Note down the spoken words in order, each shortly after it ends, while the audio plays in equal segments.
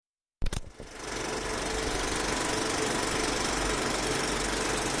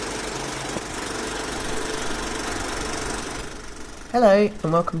Hello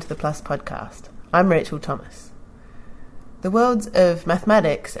and welcome to the Plus podcast. I'm Rachel Thomas. The worlds of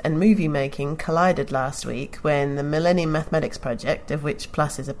mathematics and movie making collided last week when the Millennium Mathematics Project, of which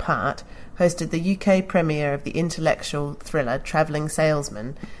Plus is a part, hosted the UK premiere of the intellectual thriller Travelling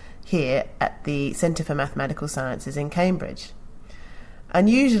Salesman here at the Centre for Mathematical Sciences in Cambridge.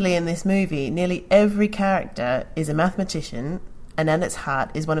 Unusually in this movie, nearly every character is a mathematician, and at its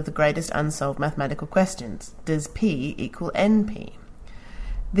heart is one of the greatest unsolved mathematical questions. Does P equal NP?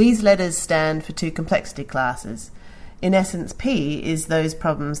 These letters stand for two complexity classes. In essence, P is those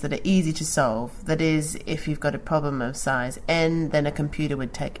problems that are easy to solve. That is, if you've got a problem of size n, then a computer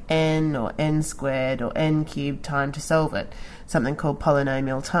would take n or n squared or n cubed time to solve it, something called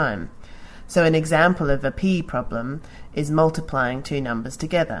polynomial time. So an example of a P problem is multiplying two numbers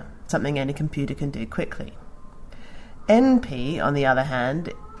together, something any computer can do quickly. NP, on the other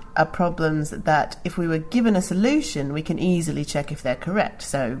hand, are problems that, if we were given a solution, we can easily check if they're correct,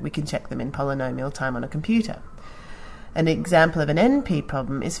 so we can check them in polynomial time on a computer. An example of an NP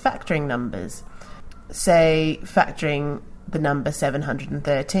problem is factoring numbers. Say, factoring the number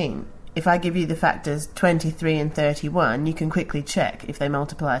 713. If I give you the factors 23 and 31, you can quickly check if they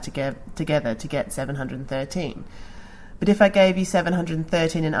multiply together to get 713. But if I gave you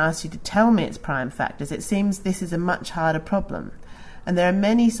 713 and asked you to tell me its prime factors, it seems this is a much harder problem. And there are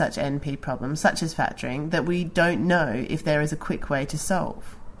many such NP problems, such as factoring, that we don't know if there is a quick way to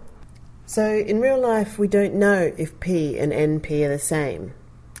solve. So in real life, we don't know if P and NP are the same.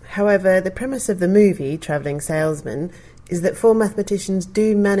 However, the premise of the movie, Travelling Salesman, is that four mathematicians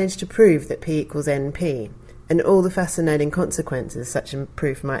do manage to prove that P equals NP, and all the fascinating consequences such a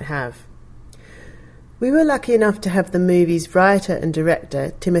proof might have. We were lucky enough to have the movie's writer and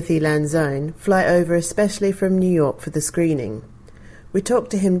director, Tim Lanzone, fly over especially from New York for the screening. We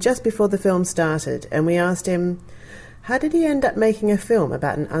talked to him just before the film started, and we asked him, how did he end up making a film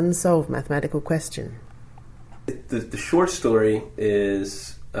about an unsolved mathematical question? The short story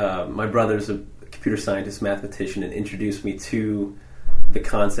is my brother's a computer scientist, mathematician, and introduced me to the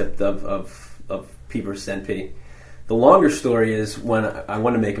concept of P versus NP. The longer story is when I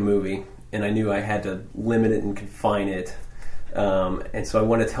wanted to make a movie, and I knew I had to limit it and confine it, and so I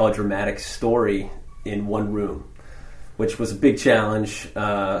wanted to tell a dramatic story in one room, which was a big challenge.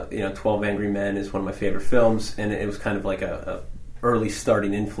 12 Angry Men is one of my favorite films, and it was kind of like a early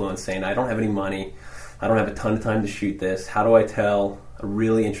starting influence saying, I don't have any money, I don't have a ton of time to shoot this, how do I tell a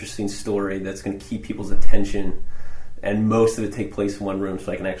really interesting story that's going to keep people's attention, and most of it take place in one room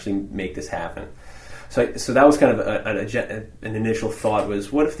so I can actually make this happen. So that was kind of an initial thought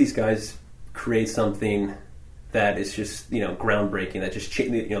was, what if these guys create something that is just groundbreaking, that just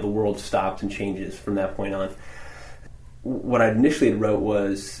the world stops and changes from that point on. What I initially wrote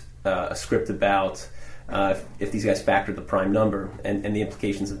was a script about if these guys factored the prime number and the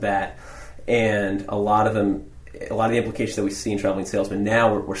implications of that, and a lot of the implications that we see in Travelling Salesman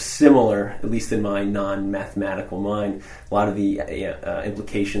now were similar, at least in my non-mathematical mind. A lot of the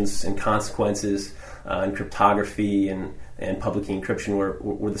implications and consequences in cryptography and public key encryption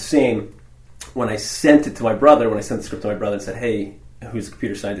were the same. When I sent the script to my brother and said, hey, who's a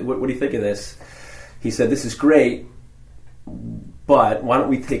computer scientist, what do you think of this? He said, this is great, but why don't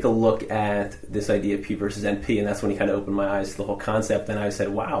we take a look at this idea of P versus NP? And that's when he kind of opened my eyes to the whole concept. And I said,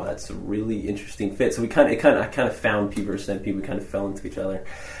 wow, that's a really interesting fit. So I kind of found P versus NP. We kind of fell into each other.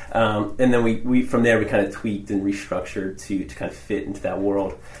 And then we from there, we kind of tweaked and restructured to kind of fit into that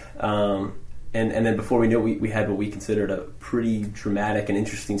world. And then before we knew it, we had what we considered a pretty dramatic and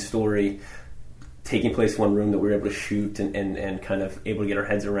interesting story taking place in one room that we were able to shoot and kind of able to get our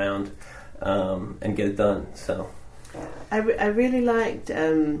heads around and get it done. So I really liked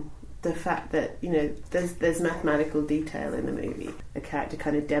the fact that there's mathematical detail in the movie. A character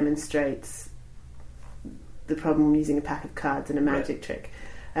kind of demonstrates the problem using a pack of cards and a magic trick.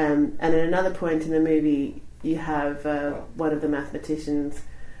 And at another point in the movie, you have one of the mathematicians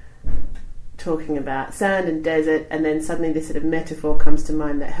talking about sand and desert, and then suddenly this sort of metaphor comes to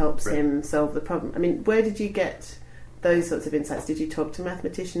mind that helps him solve the problem. I mean, where did you get those sorts of insights? Did you talk to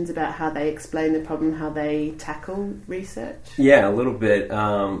mathematicians about how they explain the problem, how they tackle research? Yeah, a little bit.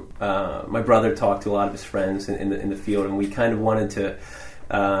 My brother talked to a lot of his friends in the field, and we kind of wanted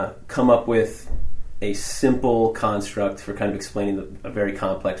to come up with a simple construct for kind of explaining a very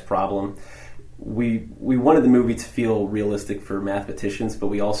complex problem. We wanted the movie to feel realistic for mathematicians, but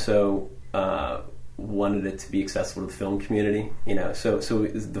we also wanted it to be accessible to the film community, so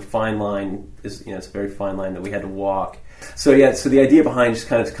the fine line is, it's a very fine line that we had to walk. So the idea behind just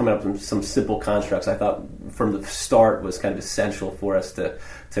kind of coming up with some simple constructs, I thought from the start was kind of essential for us to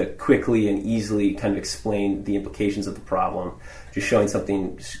quickly and easily kind of explain the implications of the problem. Just showing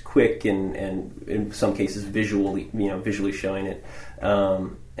something quick and in some cases visually showing it,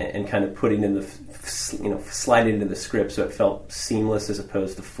 and kind of putting in sliding into the script so it felt seamless as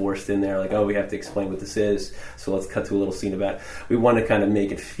opposed to forced in there. Like, oh, we have to explain what this is, so let's cut to a little scene about it. We want to kind of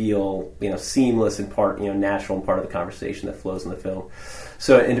make it feel seamless and part natural and part of the conversation that flows in the film.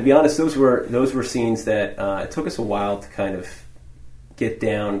 So, and to be honest, those were scenes that it took us a while to kind of get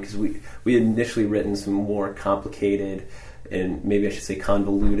down, because we had initially written some more complicated and maybe I should say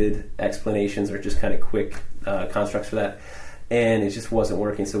convoluted explanations or just kind of quick constructs for that, and it just wasn't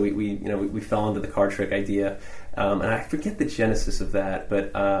working. So we fell into the card trick idea, and I forget the genesis of that,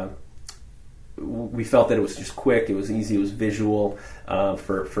 but we felt that it was just quick, it was easy, it was visual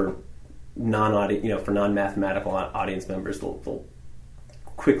for non-mathematical audience members. They'll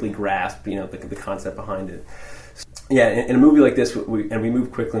quickly grasp the concept behind it. Yeah, in a movie like this, we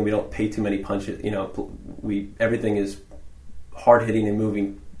move quickly and we don't pay too many punches. Everything is hard hitting and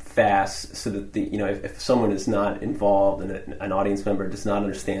moving fast, so that if someone is not involved and an audience member does not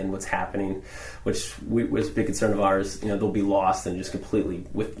understand what's happening, which was a big concern of ours, they'll be lost and just completely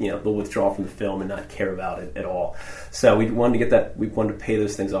they'll withdraw from the film and not care about it at all. So we wanted to pay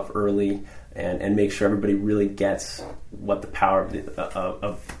those things off early and make sure everybody really gets what the power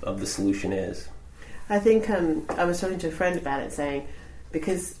of the solution is. I think I was talking to a friend about it, saying,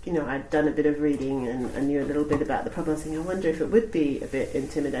 because I'd done a bit of reading and I knew a little bit about the problem, I was thinking, I wonder if it would be a bit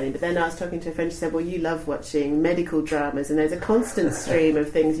intimidating. But then I was talking to a friend, she said, well, you love watching medical dramas and there's a constant stream of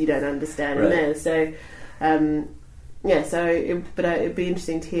things you don't understand in there. So, it'd be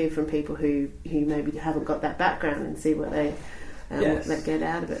interesting to hear from people who maybe haven't got that background and see what they what they get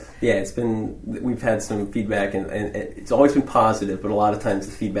out of it. Yeah, we've had some feedback and it's always been positive, but a lot of times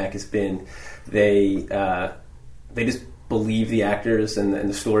the feedback has been they just believe the actors and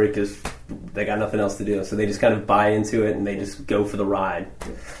the story because they got nothing else to do, so they just kind of buy into it and they just go for the ride.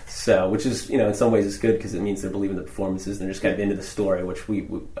 So, which is in some ways it's good because it means they're believing the performances and they're just kind of into the story, which we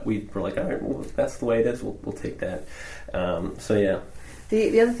were like, all right, well, if that's the way it is, we'll take that.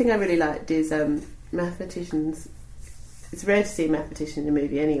 The other thing I really liked is mathematicians. It's rare to see a mathematician in a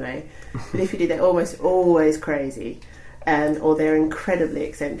movie anyway, but if you do, they're almost always crazy. Or they're incredibly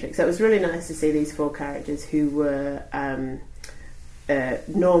eccentric. So it was really nice to see these four characters who were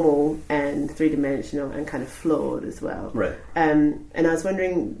normal and three-dimensional and kind of flawed as well. Right. And I was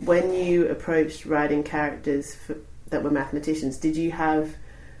wondering, when you approached writing characters that were mathematicians, did you have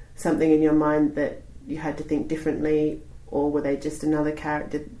something in your mind that you had to think differently, or were they just another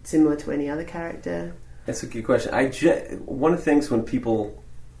character similar to any other character? That's a good question. One of the things when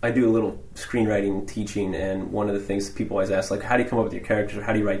I do a little screenwriting teaching, and one of the things people always ask, like, how do you come up with your characters, or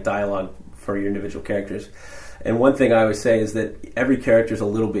how do you write dialogue for your individual characters? And one thing I always say is that every character is a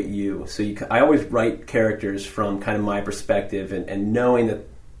little bit you. So I always write characters from kind of my perspective, and knowing that,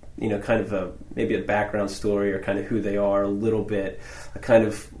 kind of maybe a background story or kind of who they are a little bit. I kind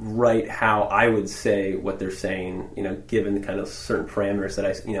of write how I would say what they're saying, given the kind of certain parameters that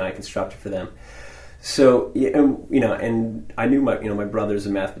I constructed for them. So, and I knew my brother's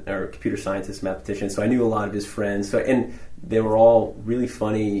a computer scientist, mathematician, so I knew a lot of his friends. So, and they were all really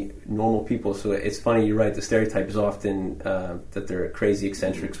funny, normal people. So it's funny, you're right, the stereotype is often that they're crazy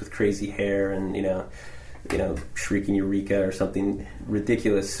eccentrics with crazy hair and, shrieking eureka or something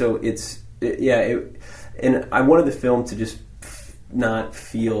ridiculous. So and I wanted the film to just not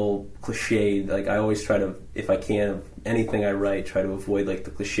feel cliched. Like, I always try to, if I can, anything I write, try to avoid like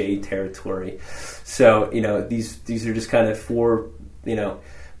the cliche territory. So these are just kind of four, they're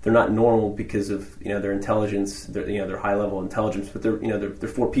not normal because of their intelligence, their high level intelligence, but they're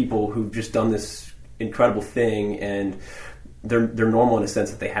four people who've just done this incredible thing, and they're normal in a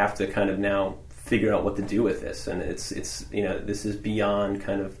sense that they have to kind of now figure out what to do with this, and it's this is beyond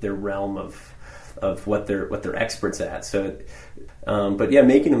kind of their realm of what they're experts at. So,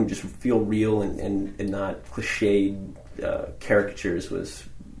 making them just feel real and not cliched caricatures was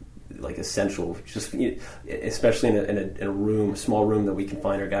like essential. Just especially in a small room that we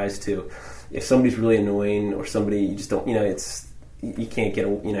confine our guys to. If somebody's really annoying or somebody you just don't, you can't get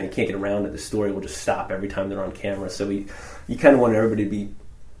around it. The story will just stop every time they're on camera. So you kind of want everybody to be,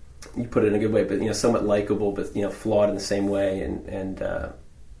 you put it in a good way, but somewhat likable, but flawed in the same way, and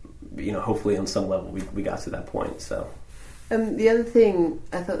hopefully on some level we got to that point. So the other thing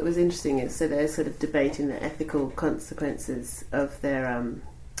I thought that was interesting is, so they're sort of debating the ethical consequences of their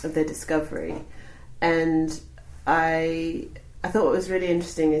discovery, and I thought what was really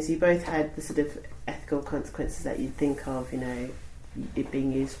interesting is you both had the sort of ethical consequences that you'd think of, it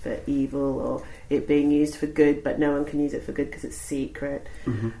being used for evil or it being used for good, but no one can use it for good because it's secret,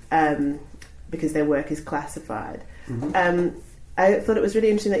 because their work is classified. I thought it was really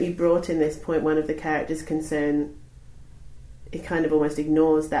interesting that you brought in this point. One of the characters' concern, it kind of almost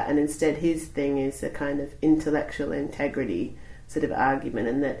ignores that, and instead his thing is a kind of intellectual integrity sort of argument,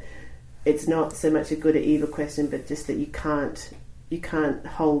 and that it's not so much a good or evil question, but just that you can't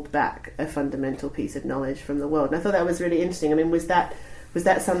hold back a fundamental piece of knowledge from the world. And I thought that was really interesting. I mean, was that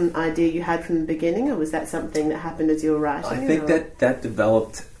some idea you had from the beginning, or was that something that happened as you were writing? I think that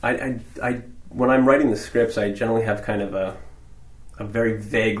developed. I when I'm writing the scripts, I generally have kind of a very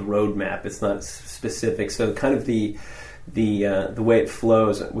vague roadmap. It's not specific, so kind of the way it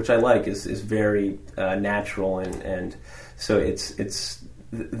flows, which I like, is very natural, and so it's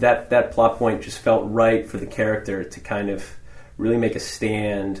that plot point just felt right for the character to kind of really make a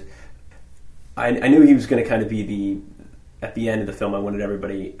stand. I knew he was going to kind of be at the end of the film, I wanted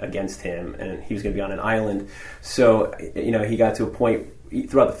everybody against him, and he was going to be on an island. So, he got to a point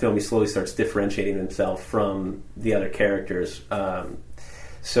throughout the film, he slowly starts differentiating himself from the other characters.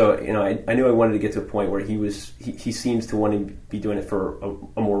 So, I knew I wanted to get to a point where he seems to want to be doing it for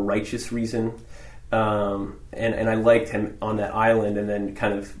a more righteous reason. And I liked him on that island, and then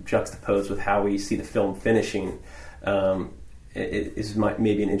kind of juxtaposed with how we see the film finishing. It is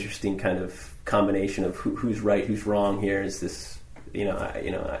maybe an interesting kind of combination of who's right, who's wrong here. Is this,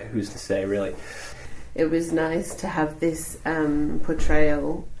 who's to say, really? It was nice to have this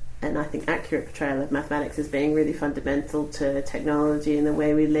portrayal, and I think accurate portrayal of mathematics as being really fundamental to technology and the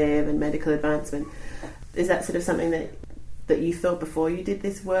way we live and medical advancement. Is that sort of something that you thought before you did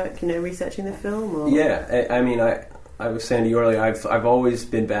this work, researching the film? Or? Yeah, I was saying to you earlier, I've always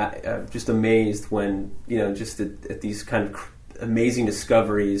been just amazed when, just at these kind of amazing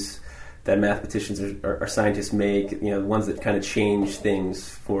discoveries that mathematicians or scientists make, the ones that kind of change things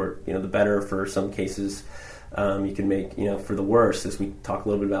for, the better, for some cases. You can make, for the worse, as we talk a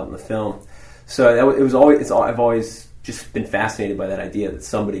little bit about in the film. So I've always just been fascinated by that idea that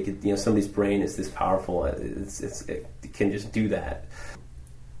somebody could, somebody's brain is this powerful. It can just do that.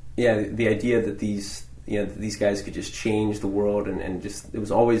 Yeah, the idea that these guys could just change the world, and just, it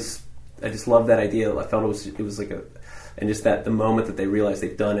was always, I just loved that idea. I felt it was like and just that the moment that they realize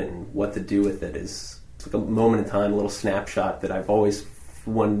they've done it and what to do with it is like a moment in time, a little snapshot that I've always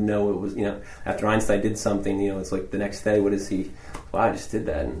wanted to know. It was, after Einstein did something, it's like the next day, what is he? Wow, I just did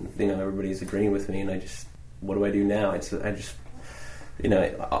that, and everybody's agreeing with me, and what do I do now?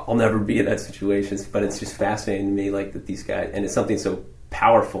 I'll never be in that situation, but it's just fascinating to me, like, that these guys, and it's something so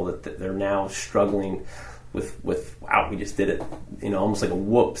powerful that they're now struggling with wow, we just did it, almost like a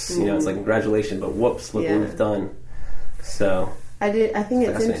whoops, it's like congratulations, but whoops, look what we've done. So I think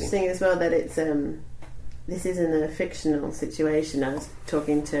it's interesting as well that it's this isn't a fictional situation. I was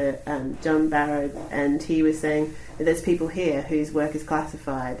talking to John Barrowd, and he was saying that there's people here whose work is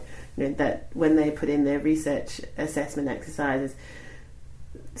classified, that when they put in their research assessment exercises,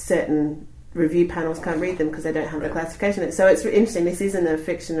 certain review panels can't read them because they don't have the classification. So it's interesting. This isn't a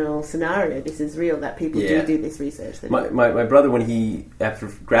fictional scenario. This is real, that people do this research. My brother, when after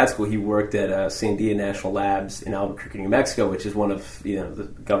grad school, he worked at Sandia National Labs in Albuquerque, New Mexico, which is one of the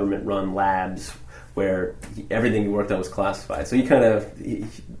government-run labs where everything he worked on was classified. So he kind of,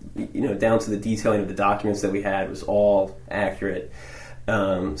 down to the detailing of the documents that we had was all accurate.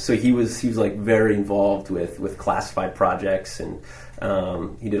 So he was like very involved with classified projects, and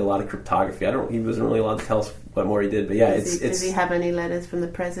he did a lot of cryptography. He wasn't really allowed to tell us what more he did, but yeah, does he have any letters from the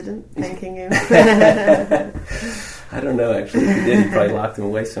president thanking him? I don't know, actually. If he did, he probably locked him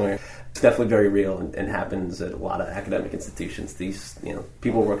away somewhere. It's definitely very real, and happens at a lot of academic institutions. These,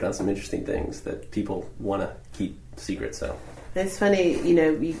 people are working on some interesting things that people want to keep secret. So it's funny,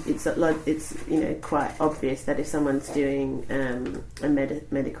 it's quite obvious that if someone's doing a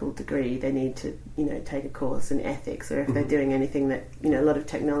medical degree, they need to take a course in ethics, or if they're doing anything that a lot of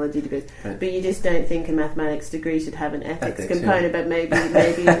technology degrees. Right. But you just don't think a mathematics degree should have an ethics component. Yeah. But maybe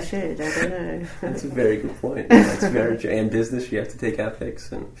you should. I don't know. That's a very good point. That's very true. And business, you have to take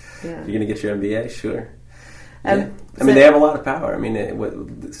ethics, and if you're going to get your MBA, sure. They have a lot of power.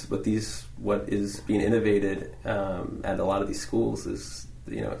 What is being innovated at a lot of these schools is,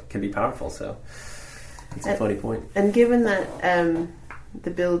 can be powerful. So it's a funny point. And given that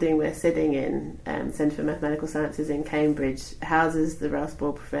the building we're sitting in, Centre for Mathematical Sciences in Cambridge, houses the Ralph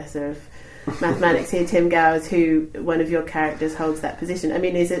Ball Professor of Mathematics here, Tim Gowers, who one of your characters holds that position. I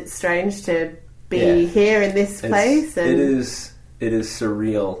mean, is it strange to be here in this place? It is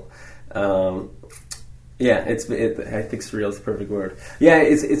surreal. I think surreal is the perfect word. Yeah,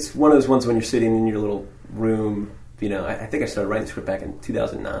 it's one of those ones when you're sitting in your little room I think I started writing the script back in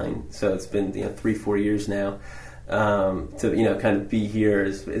 2009, so it's been 3-4 years now. To kind of be here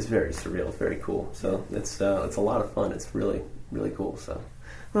is very surreal. It's very cool. So it's a lot of fun. It's really, really cool. So.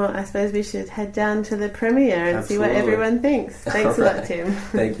 Well, I suppose we should head down to the premiere and Absolutely. see what everyone thinks. Thanks a lot, Tim.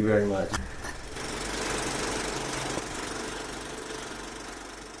 Thank you very much.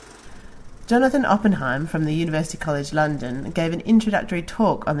 Jonathan Oppenheim from the University College London gave an introductory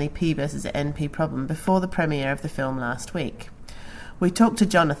talk on the P versus NP problem before the premiere of the film last week. We talked to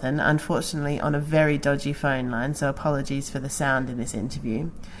Jonathan, unfortunately on a very dodgy phone line, so apologies for the sound in this interview.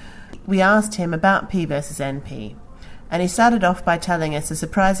 We asked him about P versus NP, and he started off by telling us a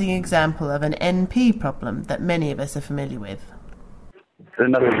surprising example of an NP problem that many of us are familiar with.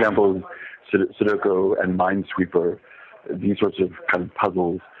 Another example is Sudoku and Minesweeper. These sorts of kind of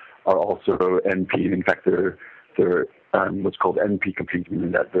puzzles are also NP. In fact, they're what's called NP complete,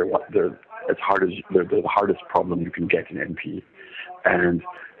 meaning that they're the hardest problem you can get in NP. And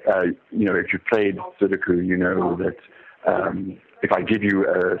if you've played Sudoku, you know that if I give you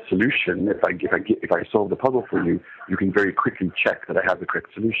a solution, if I solve the puzzle for you, you can very quickly check that I have the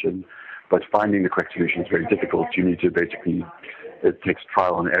correct solution. But finding the correct solution is very difficult. You need to it takes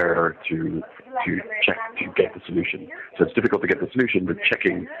trial and error to check to get the solution. So it's difficult to get the solution, but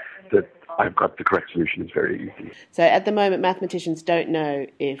checking that I've got the correct solution is very easy. So at the moment, mathematicians don't know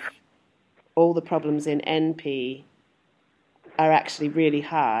if all the problems in NP are actually really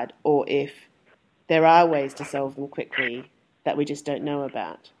hard, or if there are ways to solve them quickly that we just don't know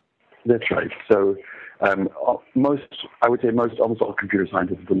about. That's right. So almost all computer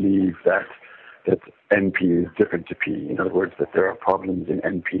scientists believe that NP is different to P. In other words, that there are problems in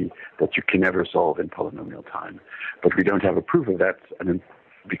NP that you can never solve in polynomial time. But we don't have a proof of that, and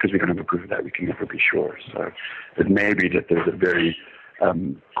because we don't have a proof of that, we can never be sure. So it may be that there's a very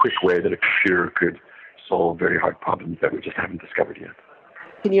quick way that a computer could solve very hard problems that we just haven't discovered yet.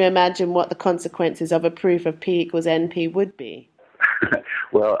 Can you imagine what the consequences of a proof of P equals NP would be?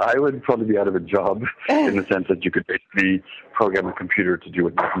 Well, I would probably be out of a job in the sense that you could basically program a computer to do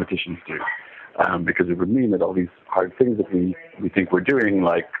what mathematicians do. Because it would mean that all these hard things that we think we're doing,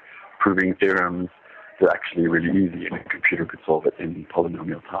 like proving theorems, they're actually really easy, and a computer could solve it in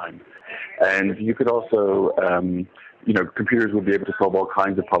polynomial time. And you could also, computers would be able to solve all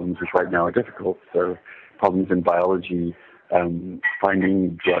kinds of problems which right now are difficult. So problems in biology,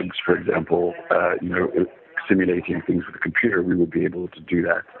 finding drugs, for example, simulating things with a computer, we would be able to do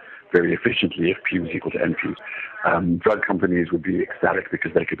that very efficiently if P was equal to NP. Drug companies would be ecstatic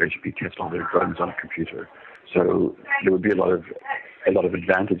because they could basically test all their drugs on a computer. So there would be a lot of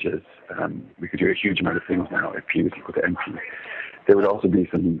advantages. We could do a huge amount of things now if P was equal to NP. There would also be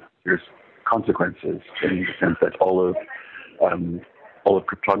some serious consequences in the sense that all of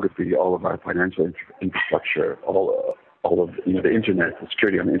cryptography, all of our financial infrastructure, all of the internet, the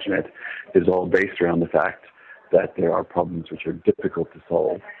security on the internet, is all based around the fact that there are problems which are difficult to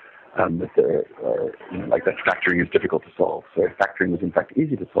solve. Like that factoring is difficult to solve. So if factoring was in fact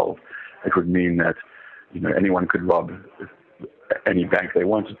easy to solve, it would mean that anyone could rob any bank they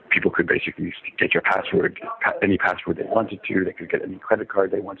wanted. People could basically get your password, any password they wanted to. They could get any credit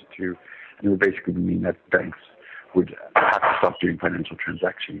card they wanted to, and it would basically mean that banks would have to stop doing financial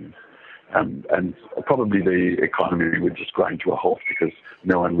transactions. And probably the economy would just grind to a halt because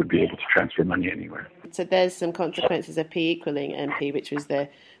no one would be able to transfer money anywhere. So there's some consequences of P equaling NP, which was the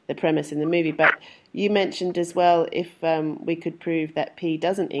premise in the movie. But you mentioned as well, if we could prove that P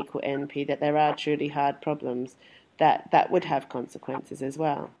doesn't equal NP, that there are truly hard problems, that would have consequences as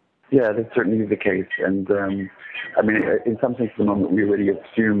well. Yeah, that's certainly the case. And in some sense, at the moment, we already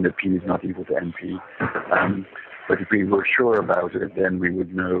assume that P is not equal to NP. But if we were sure about it, then we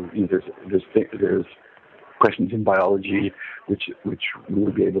would know. There's questions in biology which we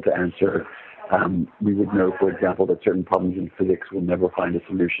would be able to answer. We would know, for example, that certain problems in physics will never find a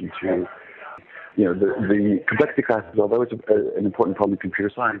solution to. The complexity classes, although it's an important problem in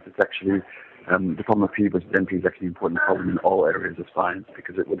computer science, it's actually the problem of P versus NP is actually an important problem in all areas of science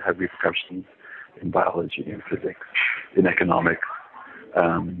because it would have repercussions in biology, in physics, in economics.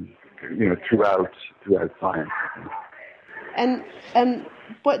 Throughout science. And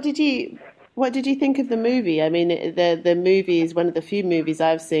what did you think of the movie? I mean, the movie is one of the few movies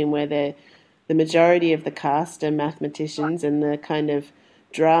I've seen where the majority of the cast are mathematicians, and the kind of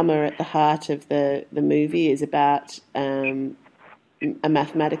drama at the heart of the movie is about a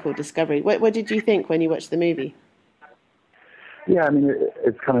mathematical discovery. What did you think when you watched the movie? Yeah, I mean,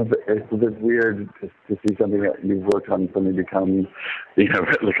 it's a bit weird to see something that you've worked on suddenly become,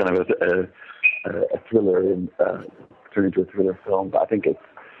 kind of a thriller and turn into a thriller film. But I think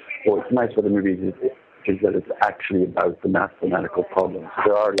what's nice for the movie is is that it's actually about the mathematical problems. So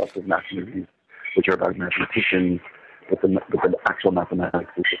there are lots of math movies which are about mathematicians, but the actual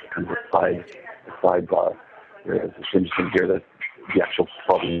mathematics is just kind of a sidebar. Whereas it's interesting here that the actual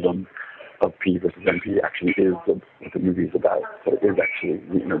problem of P versus NP actually is what the movie is about. So it is actually,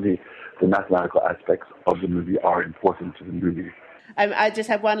 the mathematical aspects of the movie are important to the movie. I just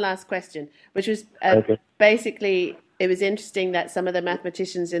have one last question, which was basically, it was interesting that some of the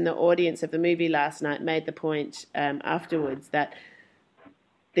mathematicians in the audience of the movie last night made the point afterwards that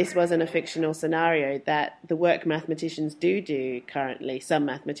this wasn't a fictional scenario, that the work mathematicians do currently, some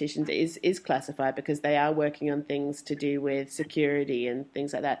mathematicians, is classified because they are working on things to do with security and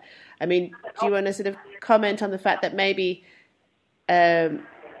things like that. I mean, do you want to sort of comment on the fact that maybe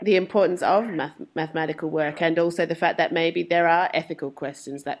the importance of mathematical work, and also the fact that maybe there are ethical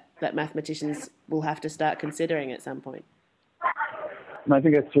questions that mathematicians will have to start considering at some point? And I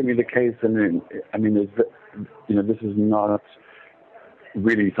think that's certainly the case. I mean, this is not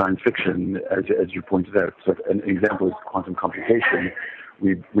really science fiction, as you pointed out. So an example is quantum computation.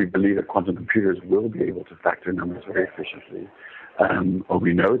 We believe that quantum computers will be able to factor numbers very efficiently. Or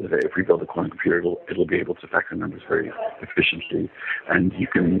we know that if we build a quantum computer, it'll be able to factor numbers very efficiently. And you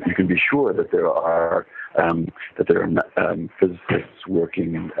can be sure that there are physicists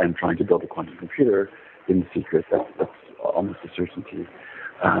working and trying to build a quantum computer in secret. That's almost a certainty.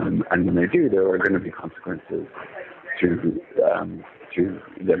 And when they do, there are going to be consequences to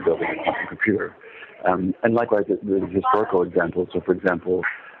them building a quantum computer. And likewise, the historical examples. So, for example,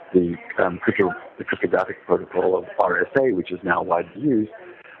 the cryptographic protocol of RSA, which is now widely used,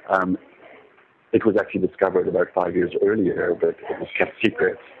 it was actually discovered about 5 years earlier, but it was kept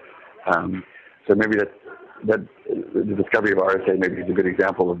secret. So maybe that the discovery of RSA maybe is a good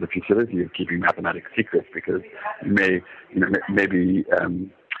example of the futility of keeping mathematics secret, because maybe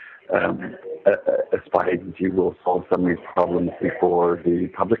a spy agency will solve some of these problems before the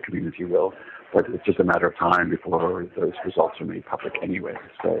public community will, but it's just a matter of time before those results are made public anyway.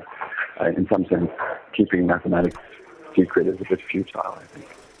 So in some sense, keeping mathematics secret is a bit futile, I think.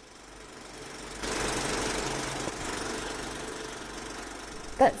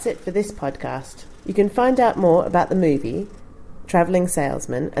 That's it for this podcast. You can find out more about the movie, Travelling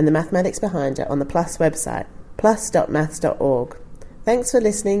Salesman, and the mathematics behind it on the PLUS website, plus.maths.org. Thanks for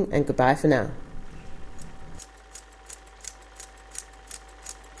listening, and goodbye for now.